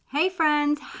Hey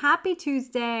friends, happy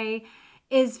Tuesday.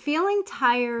 Is feeling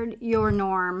tired your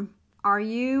norm? Are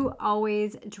you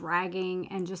always dragging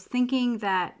and just thinking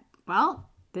that,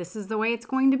 well, this is the way it's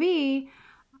going to be?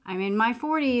 I'm in my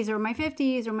 40s or my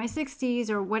 50s or my 60s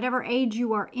or whatever age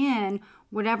you are in,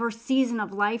 whatever season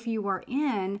of life you are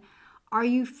in. Are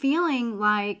you feeling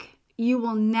like you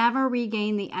will never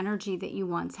regain the energy that you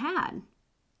once had?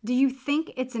 Do you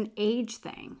think it's an age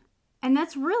thing? And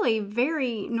that's really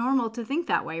very normal to think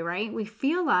that way, right? We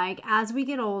feel like as we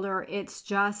get older, it's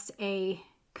just a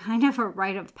kind of a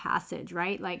rite of passage,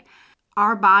 right? Like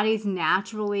our bodies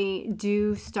naturally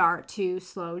do start to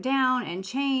slow down and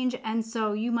change. And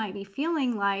so you might be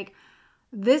feeling like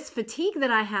this fatigue that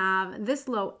I have, this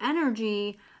low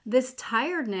energy, this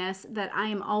tiredness that I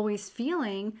am always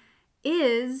feeling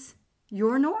is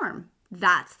your norm.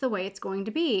 That's the way it's going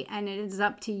to be. And it is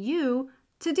up to you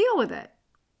to deal with it.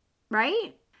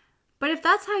 Right? But if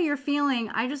that's how you're feeling,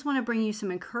 I just want to bring you some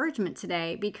encouragement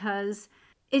today because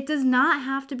it does not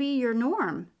have to be your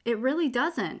norm. It really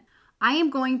doesn't. I am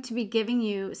going to be giving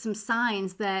you some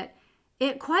signs that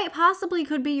it quite possibly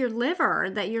could be your liver,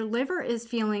 that your liver is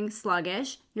feeling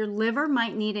sluggish. Your liver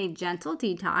might need a gentle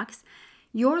detox.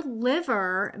 Your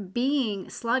liver being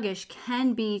sluggish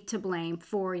can be to blame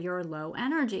for your low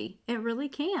energy. It really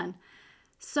can.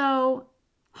 So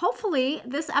hopefully,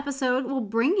 this episode will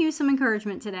bring you some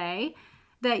encouragement today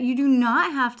that you do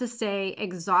not have to stay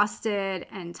exhausted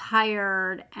and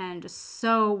tired and just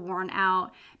so worn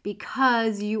out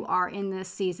because you are in this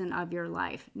season of your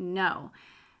life. No,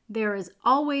 there is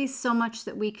always so much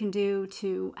that we can do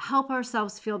to help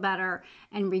ourselves feel better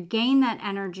and regain that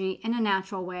energy in a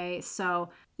natural way. So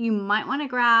you might want to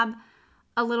grab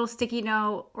a little sticky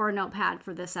note or a notepad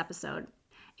for this episode.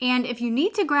 And if you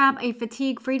need to grab a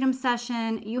fatigue freedom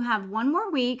session, you have one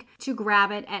more week to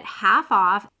grab it at half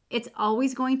off. It's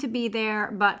always going to be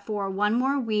there, but for one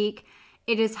more week,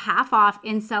 it is half off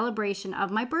in celebration of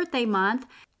my birthday month.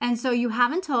 And so you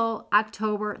have until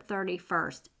October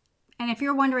 31st. And if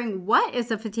you're wondering what is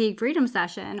a fatigue freedom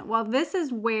session, well, this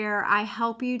is where I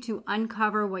help you to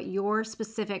uncover what your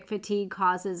specific fatigue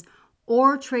causes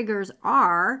or triggers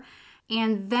are.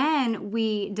 And then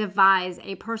we devise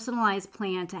a personalized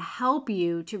plan to help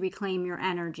you to reclaim your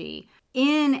energy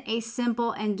in a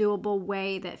simple and doable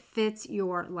way that fits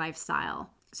your lifestyle.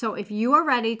 So if you are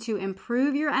ready to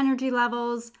improve your energy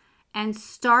levels and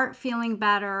start feeling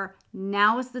better,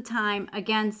 now is the time.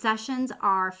 Again, sessions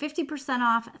are 50%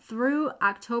 off through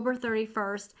October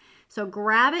 31st. So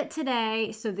grab it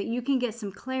today so that you can get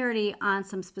some clarity on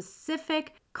some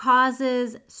specific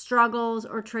causes, struggles,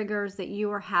 or triggers that you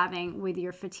are having with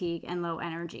your fatigue and low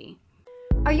energy.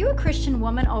 Are you a Christian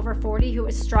woman over 40 who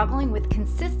is struggling with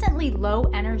consistently low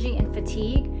energy and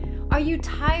fatigue? Are you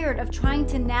tired of trying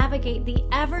to navigate the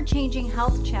ever-changing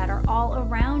health chatter all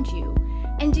around you?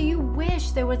 And do you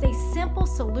wish there was a simple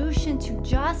solution to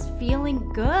just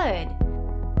feeling good?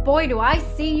 Boy, do I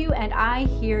see you and I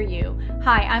hear you.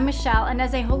 Hi, I'm Michelle, and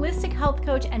as a holistic health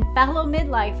coach and fellow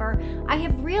midlifer, I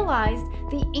have realized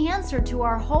the answer to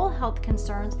our whole health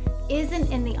concerns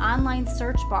isn't in the online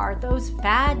search bar, those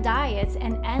fad diets,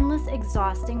 and endless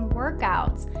exhausting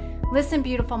workouts. Listen,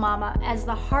 beautiful mama, as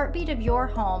the heartbeat of your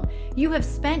home, you have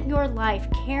spent your life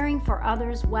caring for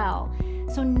others well.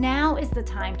 So now is the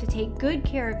time to take good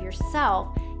care of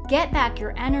yourself, get back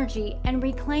your energy, and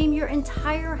reclaim your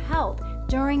entire health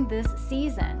during this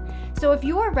season. So if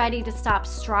you are ready to stop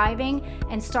striving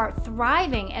and start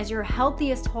thriving as your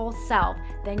healthiest whole self,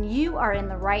 then you are in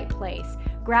the right place.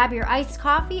 Grab your iced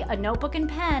coffee, a notebook and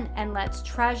pen, and let's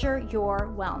treasure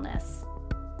your wellness.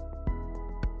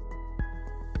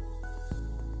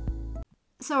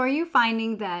 So are you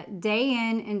finding that day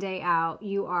in and day out,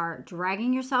 you are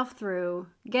dragging yourself through,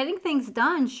 getting things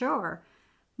done, sure,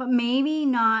 but maybe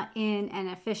not in an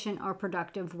efficient or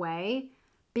productive way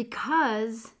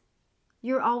because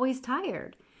you're always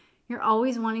tired. You're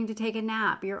always wanting to take a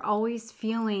nap. You're always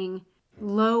feeling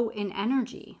low in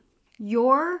energy.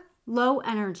 Your low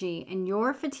energy and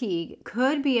your fatigue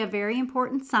could be a very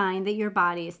important sign that your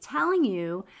body is telling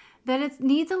you that it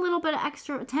needs a little bit of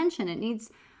extra attention. It needs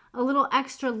a little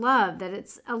extra love, that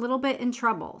it's a little bit in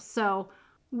trouble. So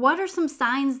what are some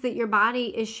signs that your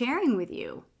body is sharing with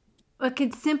you? It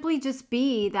could simply just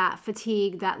be that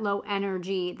fatigue, that low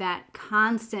energy, that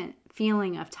constant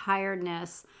feeling of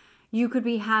tiredness. You could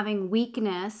be having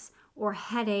weakness or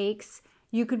headaches.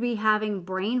 You could be having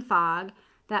brain fog,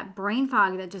 that brain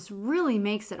fog that just really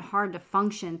makes it hard to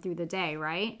function through the day,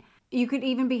 right? You could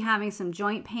even be having some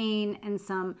joint pain and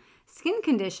some skin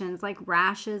conditions like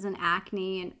rashes and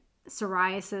acne and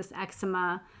psoriasis,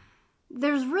 eczema.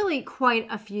 there's really quite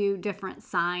a few different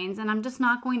signs, and I'm just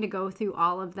not going to go through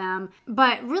all of them,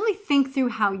 but really think through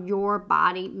how your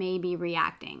body may be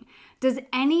reacting. Does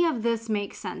any of this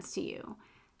make sense to you?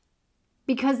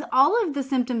 Because all of the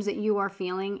symptoms that you are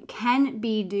feeling can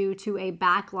be due to a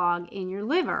backlog in your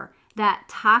liver, that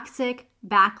toxic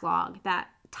backlog, that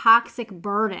toxic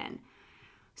burden.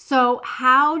 So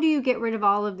how do you get rid of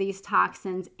all of these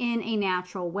toxins in a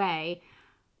natural way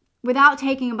without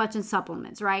taking a bunch of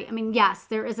supplements, right? I mean, yes,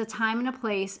 there is a time and a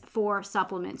place for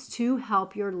supplements to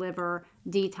help your liver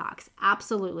detox.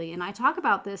 Absolutely. And I talk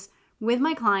about this with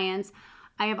my clients.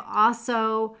 I have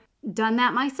also done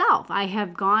that myself. I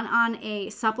have gone on a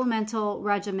supplemental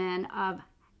regimen of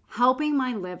helping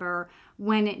my liver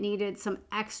when it needed some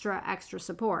extra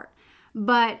support.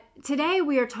 But today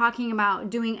we are talking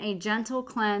about doing a gentle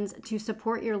cleanse to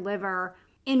support your liver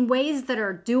in ways that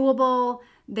are doable.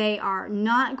 They are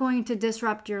not going to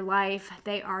disrupt your life.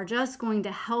 They are just going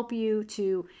to help you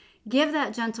to give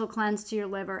that gentle cleanse to your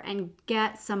liver and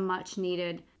get some much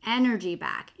needed energy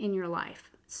back in your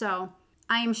life. So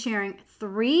I am sharing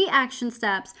 3 action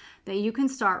steps that you can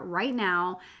start right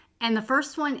now. And the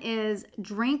first one is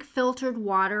drink filtered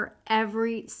water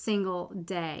every single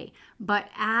day, but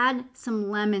add some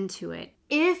lemon to it.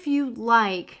 If you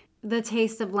like the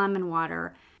taste of lemon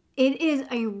water, it is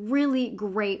a really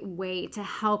great way to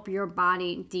help your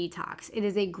body detox. It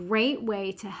is a great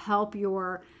way to help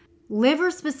your liver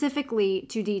specifically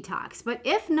to detox. But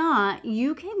if not,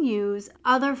 you can use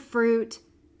other fruit,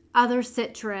 other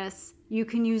citrus. You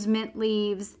can use mint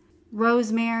leaves,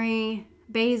 rosemary,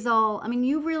 basil. I mean,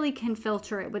 you really can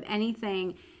filter it with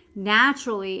anything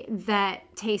naturally that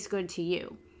tastes good to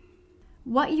you.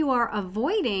 What you are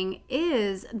avoiding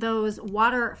is those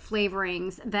water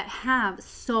flavorings that have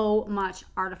so much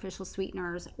artificial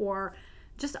sweeteners or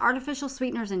just artificial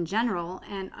sweeteners in general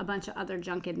and a bunch of other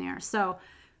junk in there. So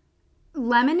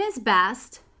lemon is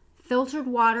best. Filtered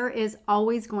water is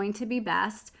always going to be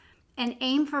best. And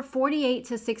aim for 48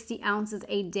 to 60 ounces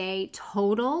a day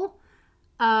total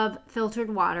of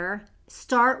filtered water.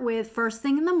 Start with first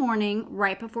thing in the morning,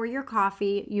 right before your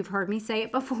coffee. You've heard me say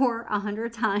it before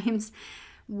 100 times.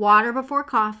 Water before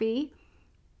coffee.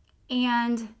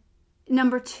 And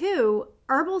number 2,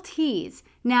 herbal teas.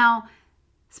 Now,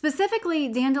 specifically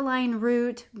dandelion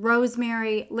root,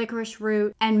 rosemary, licorice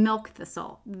root, and milk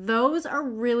thistle. Those are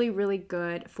really, really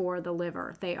good for the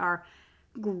liver. They are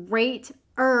great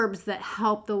herbs that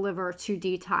help the liver to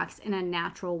detox in a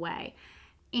natural way.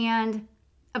 And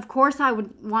of course, I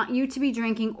would want you to be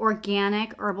drinking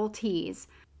organic herbal teas.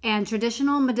 And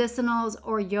traditional medicinals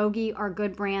or yogi are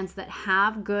good brands that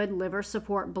have good liver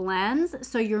support blends.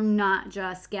 So you're not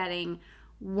just getting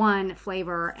one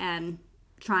flavor and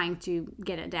trying to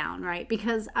get it down, right?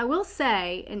 Because I will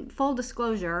say, in full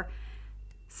disclosure,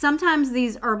 sometimes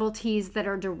these herbal teas that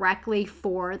are directly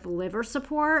for the liver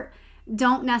support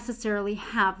don't necessarily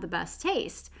have the best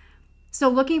taste. So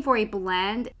looking for a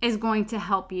blend is going to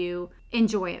help you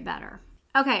enjoy it better.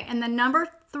 Okay, and then number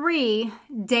 3,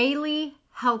 daily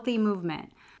healthy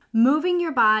movement. Moving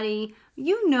your body,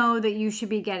 you know that you should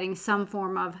be getting some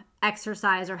form of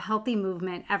exercise or healthy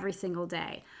movement every single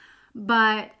day.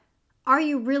 But are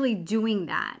you really doing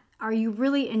that? Are you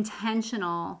really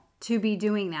intentional to be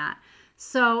doing that?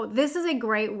 So this is a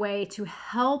great way to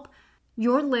help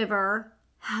your liver,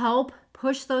 help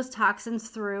push those toxins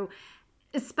through,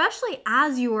 especially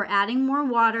as you are adding more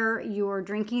water, you're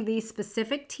drinking these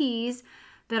specific teas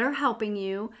that are helping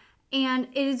you, and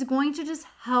it is going to just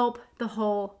help the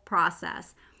whole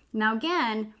process. Now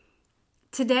again,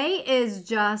 today is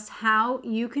just how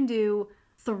you can do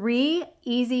 3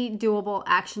 easy, doable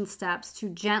action steps to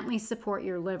gently support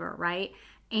your liver, right?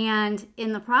 And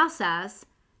in the process,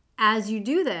 as you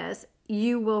do this,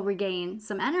 you will regain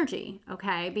some energy,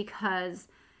 okay? Because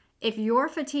if your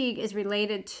fatigue is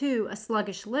related to a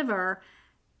sluggish liver,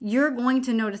 you're going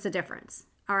to notice a difference,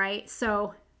 all right?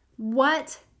 So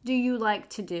what do you like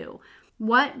to do?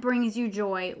 What brings you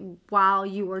joy while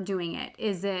you are doing it?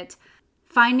 Is it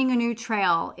finding a new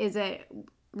trail? Is it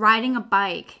riding a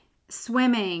bike,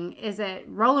 swimming? Is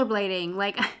it rollerblading?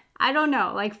 Like, I don't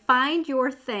know. Like, find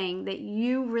your thing that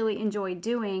you really enjoy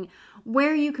doing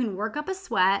where you can work up a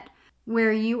sweat,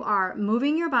 where you are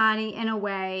moving your body in a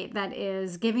way that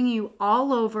is giving you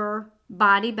all over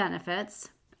body benefits.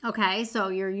 Okay, so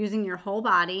you're using your whole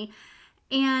body.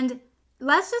 And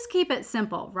let's just keep it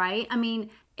simple, right? I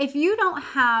mean, if you don't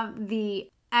have the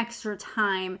extra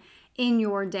time in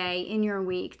your day, in your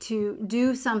week to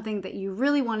do something that you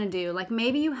really want to do, like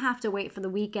maybe you have to wait for the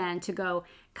weekend to go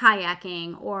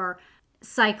kayaking or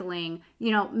cycling,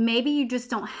 maybe you just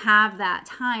don't have that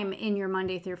time in your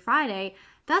Monday through Friday,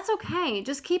 That's okay.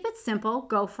 Just keep it simple.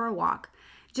 Go for a walk.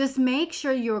 Just make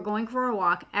sure you're going for a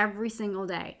walk every single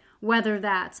day, whether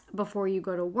that's before you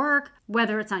go to work,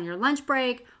 whether it's on your lunch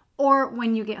break, or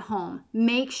when you get home.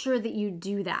 Make sure that you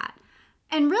do that.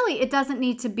 And really, it doesn't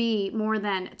need to be more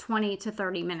than 20 to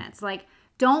 30 minutes. Like,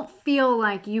 don't feel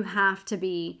like you have to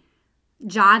be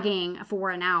jogging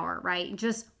for an hour, right?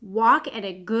 Just walk at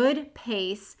a good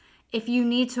pace. If you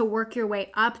need to work your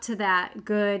way up to that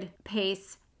good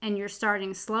pace and you're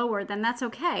starting slower, then that's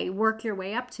okay. Work your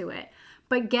way up to it.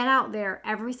 But get out there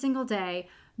every single day.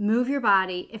 Move your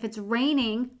body. If it's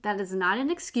raining, that is not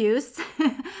an excuse.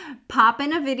 Pop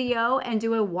in a video and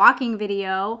do a walking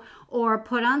video, or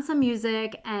put on some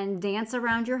music and dance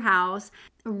around your house.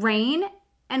 Rain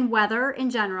and weather in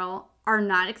general are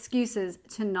not excuses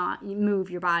to not move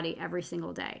your body every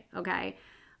single day, okay?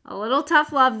 A little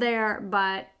tough love there,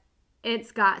 but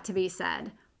it's got to be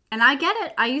said. And I get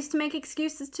it. I used to make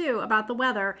excuses too about the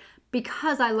weather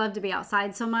because I love to be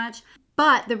outside so much.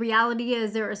 But the reality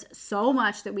is there is so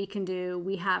much that we can do.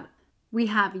 We have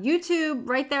YouTube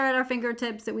right there at our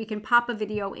fingertips that we can pop a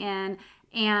video in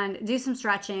and do some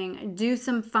stretching, do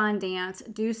some fun dance,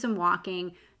 do some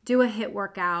walking, do a HIIT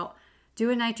workout, do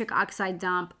a nitric oxide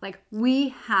dump. Like, we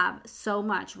have so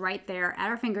much right there at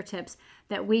our fingertips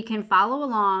that we can follow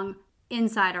along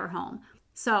inside our home.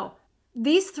 So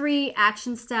these 3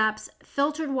 action steps: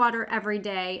 filtered water every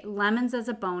day, lemons as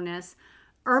a bonus,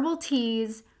 herbal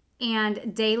teas,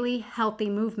 and daily healthy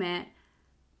movement.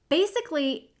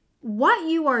 Basically, what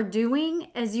you are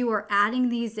doing as you are adding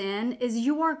these in is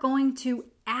you are going to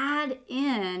add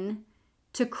in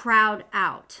to crowd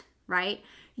out, right?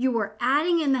 You are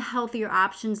adding in the healthier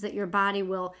options that your body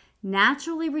will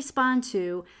naturally respond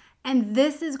to, and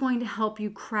this is going to help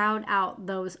you crowd out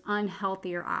those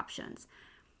unhealthier options.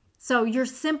 So you're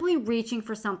simply reaching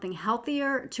for something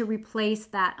healthier to replace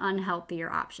that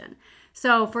unhealthier option.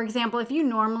 So, for example, if you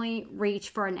normally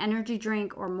reach for an energy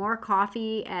drink or more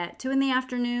coffee at 2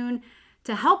 p.m.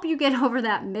 to help you get over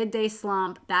that midday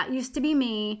slump, that used to be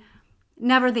me.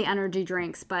 Never the energy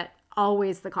drinks, but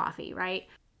always the coffee, right?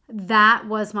 That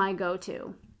was my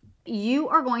go-to. You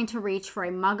are going to reach for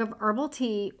a mug of herbal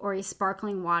tea or a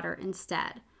sparkling water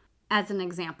instead, as an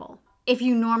example. If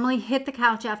you normally hit the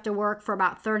couch after work for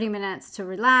about 30 minutes to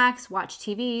relax, watch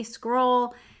TV,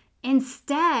 scroll,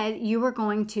 instead, you are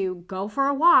going to go for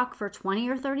a walk for 20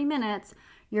 or 30 minutes.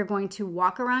 You're going to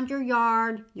walk around your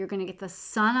yard. You're going to get the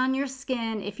sun on your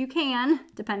skin if you can,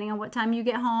 depending on what time you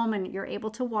get home and you're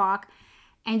able to walk.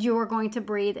 And you are going to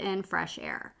breathe in fresh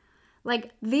air.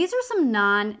 Like, these are some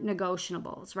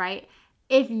non-negotiables, right?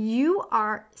 If you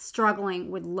are struggling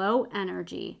with low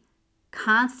energy,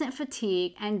 constant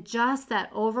fatigue, and just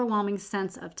that overwhelming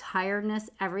sense of tiredness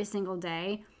every single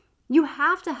day, you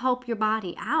have to help your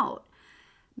body out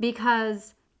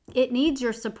because it needs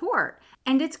your support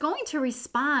and it's going to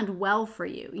respond well for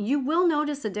you. You will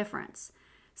notice a difference.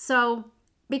 So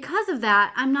because of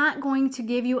that, I'm not going to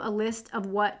give you a list of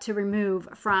what to remove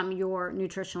from your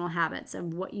nutritional habits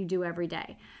of what you do every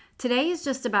day. Today is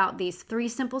just about these 3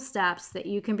 simple steps that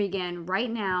you can begin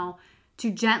right now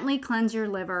to gently cleanse your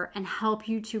liver and help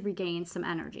you to regain some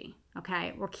energy.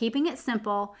 Okay, we're keeping it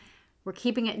simple. We're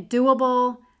keeping it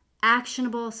doable,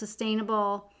 actionable,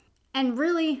 sustainable, and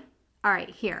really, all right,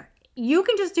 here. You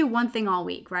can just do one thing all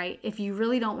week, right? If you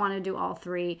really don't want to do all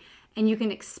 3, and you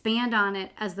can expand on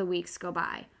it as the weeks go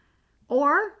by.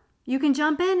 Or you can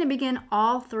jump in and begin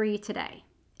all 3 today.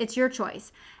 It's your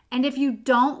choice. And if you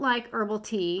don't like herbal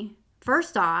tea,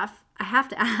 first off, I have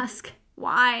to ask,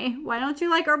 why? Why don't you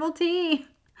like herbal tea?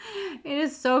 It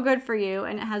is so good for you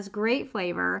and it has great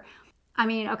flavor. I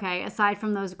mean, okay, aside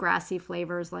from those grassy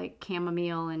flavors like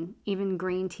chamomile and even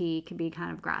green tea can be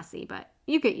kind of grassy, but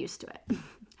you get used to it.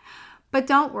 But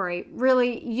don't worry,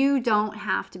 really, you don't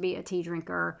have to be a tea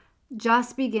drinker.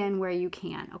 Just begin where you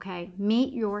can, okay?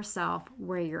 Meet yourself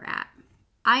where you're at.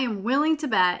 I am willing to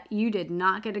bet you did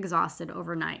not get exhausted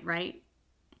overnight, right?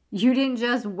 You didn't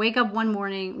just wake up one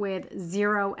morning with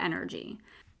 0 energy.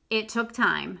 It took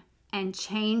time, and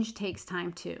change takes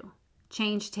time too.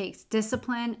 Change takes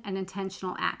discipline and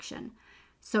intentional action.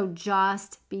 So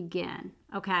just begin,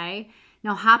 okay?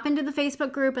 Now hop into the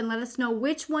Facebook group and let us know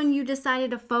which one you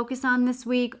decided to focus on this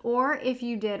week, or if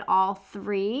you did all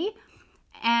 3.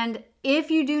 And if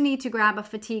you do need to grab a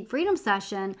fatigue freedom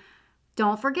session,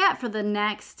 don't forget for the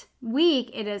next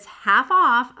week, it is half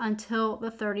off until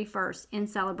the 31st in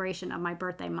celebration of my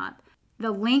birthday month.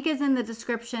 The link is in the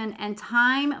description and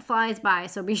time flies by,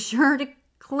 so be sure to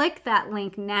click that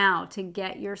link now to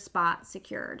get your spot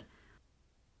secured.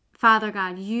 Father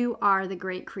God, you are the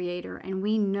great creator, and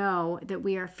we know that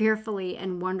we are fearfully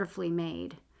and wonderfully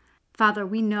made. Father,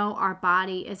 we know our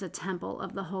body is a temple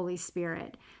of the Holy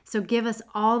Spirit. So give us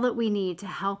all that we need to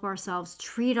help ourselves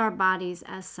treat our bodies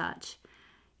as such.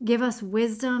 Give us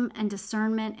wisdom and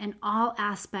discernment in all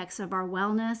aspects of our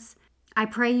wellness. I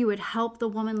pray you would help the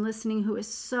woman listening who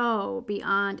is so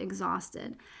beyond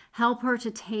exhausted. Help her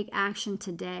to take action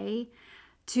today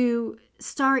to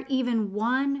start even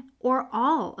one or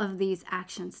all of these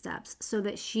action steps so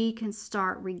that she can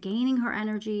start regaining her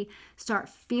energy, start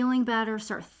feeling better,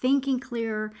 start thinking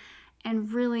clearer,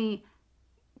 and really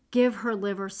give her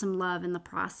liver some love in the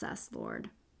process, Lord.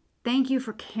 Thank you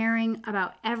for caring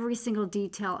about every single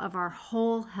detail of our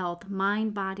whole health,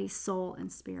 mind, body, soul,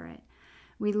 and spirit.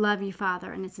 We love you,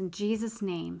 Father, and it's in Jesus'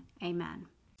 name, amen.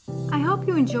 I hope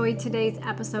you enjoyed today's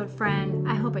episode, friend.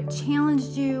 I hope it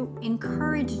challenged you,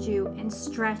 encouraged you, and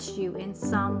stretched you in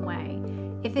some way.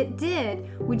 If it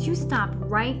did, would you stop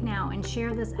right now and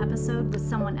share this episode with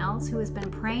someone else who has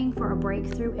been praying for a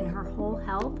breakthrough in her whole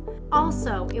health?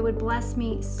 Also, it would bless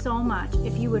me so much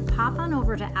if you would pop on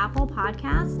over to Apple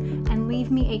Podcasts and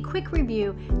leave me a quick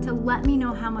review to let me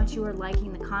know how much you are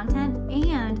liking the content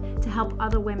and to help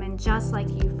other women just like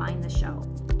you find the show.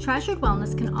 Treasured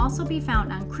Wellness can also be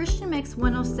found on Christian Mix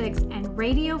 106 and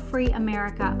Radio Free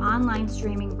America online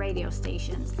streaming radio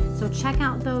stations. So check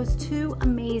out those two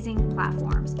amazing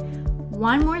platforms.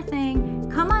 One more thing,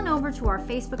 come on over to our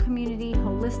Facebook community,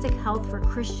 Holistic Health for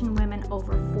Christian Women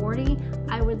Over 40.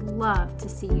 I would love to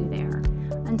see you there.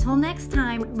 Until next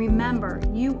time, remember,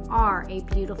 you are a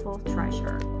beautiful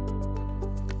treasure.